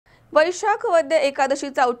वैशाख वद्य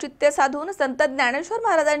एकादशीचा औचित्य साधून संत ज्ञानेश्वर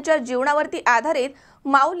महाराजांच्या जीवनावरती आधारित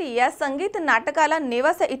माऊली या संगीत नाटकाला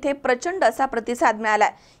नेवासा इथे प्रचंड असा प्रतिसाद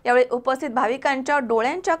मिळालाय। यावेळी उपस्थित भाविकांच्या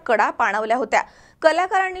डोळ्यांच्या कडा पाणवल्या होत्या।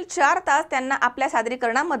 कलाकारांनी 4 तास त्यांना आपल्या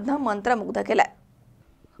सादरीकरणामधून मंत्रमुग्ध केलाय।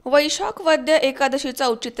 वैशाख वद्य एकादशीचा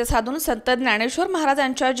औचित्य साधून संत ज्ञानेश्वर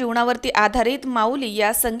महाराजांच्या जीवनावरती आधारित माऊली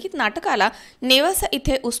या संगीत नाटकाला नेवासा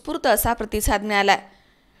इथे उत्स्फूर्त असा प्रतिसाद मिळालाय।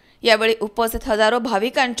 यावेळी उपस्थित हजारो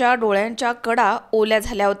भाविकांच्या डोळ्यांच्या कडा ओल्या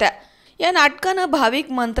झाल्या होत्या। या नाटकाने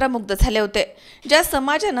भाविक मंत्रमुग्ध झाले होते। ज्या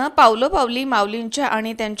समाजाने पावलोपावली माऊलींच्या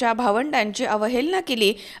आणि त्यांच्या भावंडांची अवहेलना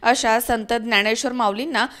केली अशा संत ज्ञानेश्वर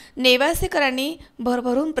माऊलींना नेवासेकरांनी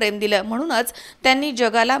भरभरून प्रेम दिलं। म्हणूनच त्यांनी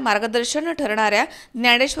जगाला मार्गदर्शन ठरणाऱ्या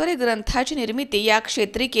ज्ञानेश्वरी ग्रंथाची निर्मिती या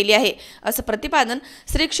क्षेत्री केली आहे, असं प्रतिपादन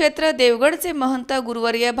श्री क्षेत्र देवगडचे महंत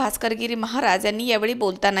गुरुवर्य भास्करगिरी महाराज यांनी यावेळी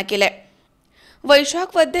बोलताना केले।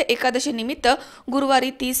 वैशाख वद्य एकादशी निमित्त गुरुवारी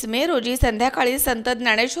 30 मे रोजी संध्याकाळी संत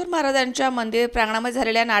ज्ञानेश्वर महाराजांच्या मंदिर प्रांगणामध्ये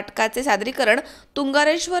झालेल्या नाटकाचे सादरीकरण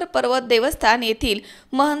तुंगारेश्वर पर्वत देवस्थान येथील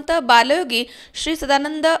महंत बालयोगी श्री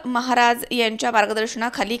सदानंद महाराज यांच्या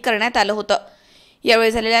मार्गदर्शनाखाली करण्यात आलं होतं।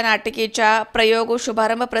 यावेळी झालेल्या नाटिकेच्या प्रयोग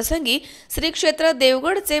शुभारंभ प्रसंगी श्री क्षेत्र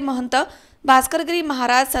देवगडचे महंत भास्करगिरी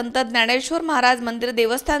महाराज, संत ज्ञानेश्वर महाराज मंदिर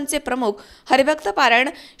देवस्थानचे प्रमुख हरिभक्त पारायण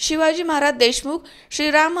शिवाजी महाराज देशमुख,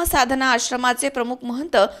 श्रीराम साधना आश्रमाचे प्रमुख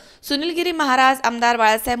महंत सुनीलगिरी महाराज, आमदार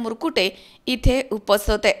बाळासाहेब मुरकुटे इथे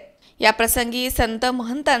उपस्थित होते। या प्रसंगी संत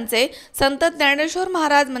महंतांचे संत ज्ञानेश्वर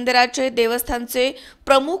महाराज मंदिराचे देवस्थानचे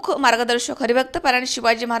प्रमुख मार्गदर्शक हरिभक्त पारायण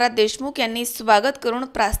शिवाजी महाराज देशमुख यांनी स्वागत करून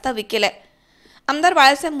प्रास्ताविक केले। आमदार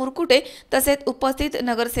बाळासाहेब मुरकुटे तसेच उपस्थित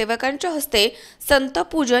नगरसेवकांच्या हस्ते संत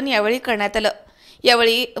पूजन यावेळी करण्यात आलं।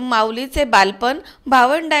 यावेळी माऊलीचे बालपण,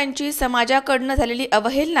 भावंडांची समाजाकडून झालेली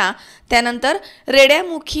अवहेलना, त्यानंतर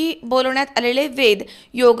रेड्यामुखी बोलवण्यात आलेले वेद,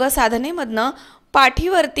 योग साधनेमधनं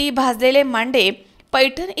पाठीवरती भाजलेले मांडे,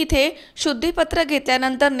 पैठण इथे शुद्धीपत्र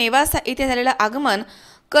घेतल्यानंतर नेवासा इथे झालेलं आगमन,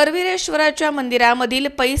 करवीरेश्वराच्या मंदिरामधील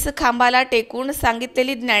पैस खांबाला टेकून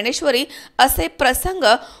सांगितलेली ज्ञानेश्वरी असे प्रसंग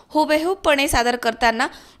हुबेहूबपणे सादर करताना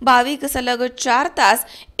भाविक सलग 4 तास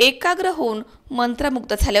एकाग्र होऊन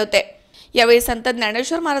मंत्रमुग्ध झाले होते। यावेळी संत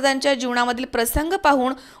ज्ञानेश्वर महाराजांच्या जीवनामधील प्रसंग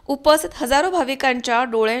पाहून उपस्थित हजारो भाविकांच्या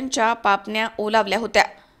डोळ्यांच्या पापण्या ओलावल्या होत्या।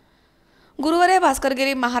 गुरुवर्य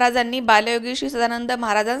भास्करगिरी महाराजांनी बालयोगी श्री सदानंद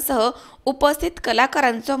महाराजांसह उपस्थित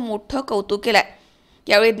कलाकारांचं मोठं कौतुक केलंय।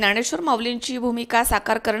 यावेळी ज्ञानेश्वर माऊलींची भूमिका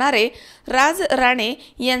साकार करणारे राज राणे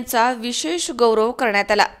यांचा विशेष गौरव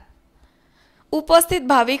करण्यात आला। उपस्थित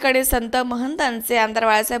भाविक आणि संत महंतांचे आमदार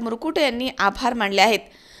बाळासाहेब मुरकुटे यांनी आभार मानले आहेत।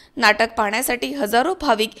 नाटक पाहण्यासाठी हजारो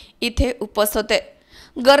भाविक इथे उपस्थित होते।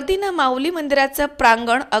 गर्दीने माऊली मंदिराचं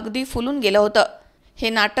प्रांगण अगदी फुलून गेलं होतं। हे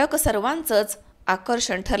नाटक सर्वांचंच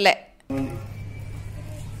आकर्षण ठरलंय।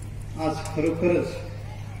 आज खरोखरच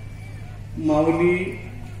माऊली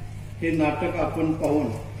हे नाटक आपण पाहून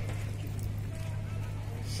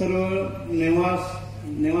सर्व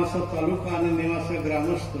नेवासा तालुका आणि नेवासा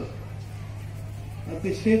ग्रामस्थ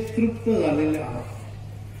अतिशय तृप्त झालेले आहोत।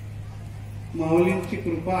 माऊलींची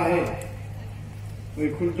कृपा आहे,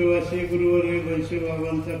 वैकुंठवासी गुरुवर्य बनशे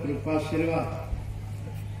बाबांचा कृपाशीर्वाद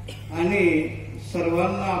आणि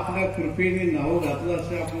सर्वांना आपल्या कृपेने नाव घातलं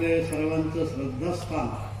असं आपल्या सर्वांचं श्रद्धास्थान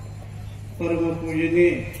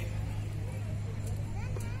परमपूजनीय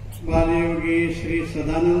बालयोगी श्री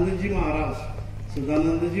सदानंदजी महाराज,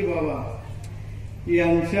 सदानंदजी बाबा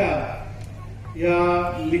यांच्या या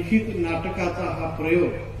लिखित नाटकाचा हा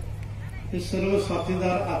प्रयोग हे सर्व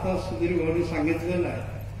साथीदार आता सुधीर भाऊंनी सांगितलेला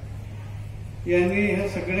आहे। यांनी ह्या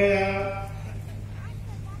सगळ्या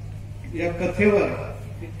या कथेवर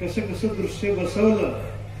कसं कसं दृश्य बसवलं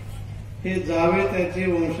हे जावे त्याचे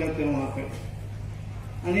वंशातेव्हाकडे।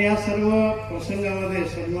 आणि या सर्व प्रसंगामध्ये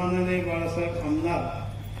सन्मानाने बाळासाहेब आमदार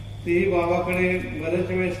तेही बाबाकडे बरेच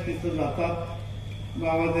वेळेस तिथं जातात,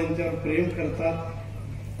 बाबा त्यांच्यावर प्रेम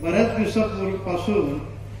करतात। बऱ्याच दिवसापासून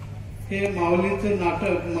हे माऊलीचं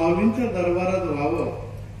नाटक माऊलींच्या दरबारात व्हावं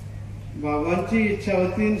बाबांची इच्छा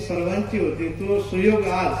होती, सर्वांची होती। तो सुयोग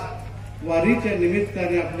आज वारीच्या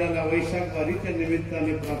निमित्ताने आपल्याला वैशाख वारीच्या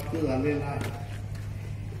निमित्ताने प्राप्त झालेला आहे।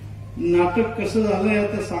 नाटक कसं झालंय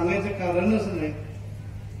आता सांगायचं कारणच नाही।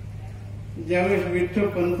 ज्यावेळेस विठ्ठल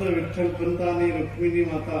पंत आणि रुक्मिणी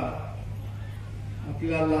माता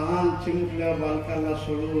आपल्या लहान चिमुकल्या बालकाला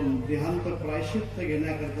सोडून देहांत प्रायश्चित्त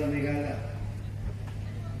घेण्याकरता निघाल्या,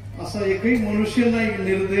 असा एकही मनुष्य नाही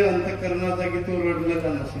निर्दय अंतःकरणाचा की तो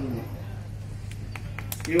रडलेला नसेल।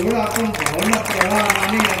 एवढं आपण भावना प्रवाह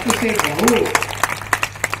आणि अतिशय भाऊ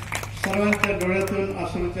सर्वांच्या डोळ्यातून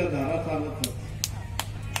अश्रूच्या धारा चालत होत्या।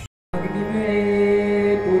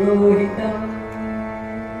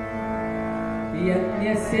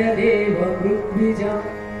 यज्ञस्य तस्य देव पृथ्वीजा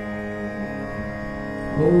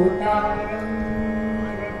होतारं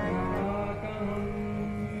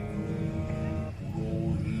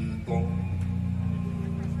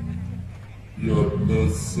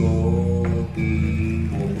यज्ञस्य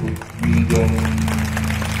देव पृथ्वीजं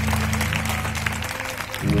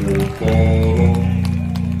होतारं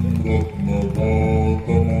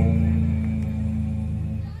रत्नपातमम्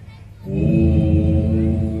ॐ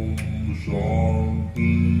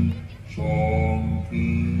शान्ति शान्ति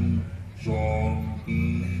शान्ति।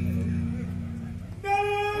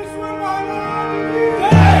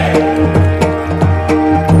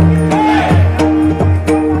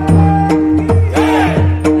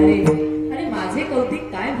 अरे माझे कौतिक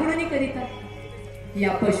काय म्हणून करीता?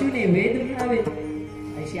 या पशुने वेद म्हणावेत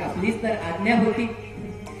अशी आपलीच तर आज्ञा होती,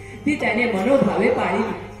 ती त्याने मनोभावे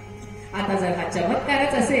पाळली. आता जर हा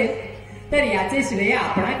चमत्कारच असेल तर याचे श्रेय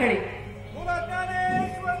आपणाकडे.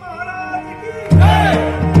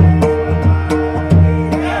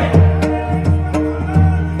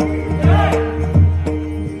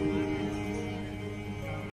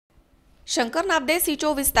 शंकर नाबदे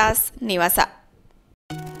C24 तास नेवासा.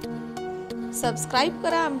 सबस्क्राईब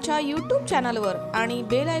करा आमच्या YouTube चॅनलवर आणि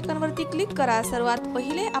बेल आयकॉनवरती क्लिक करा सर्वात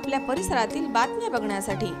पहिले आपल्या परिसरातील बातम्या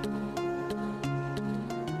बघण्यासाठी.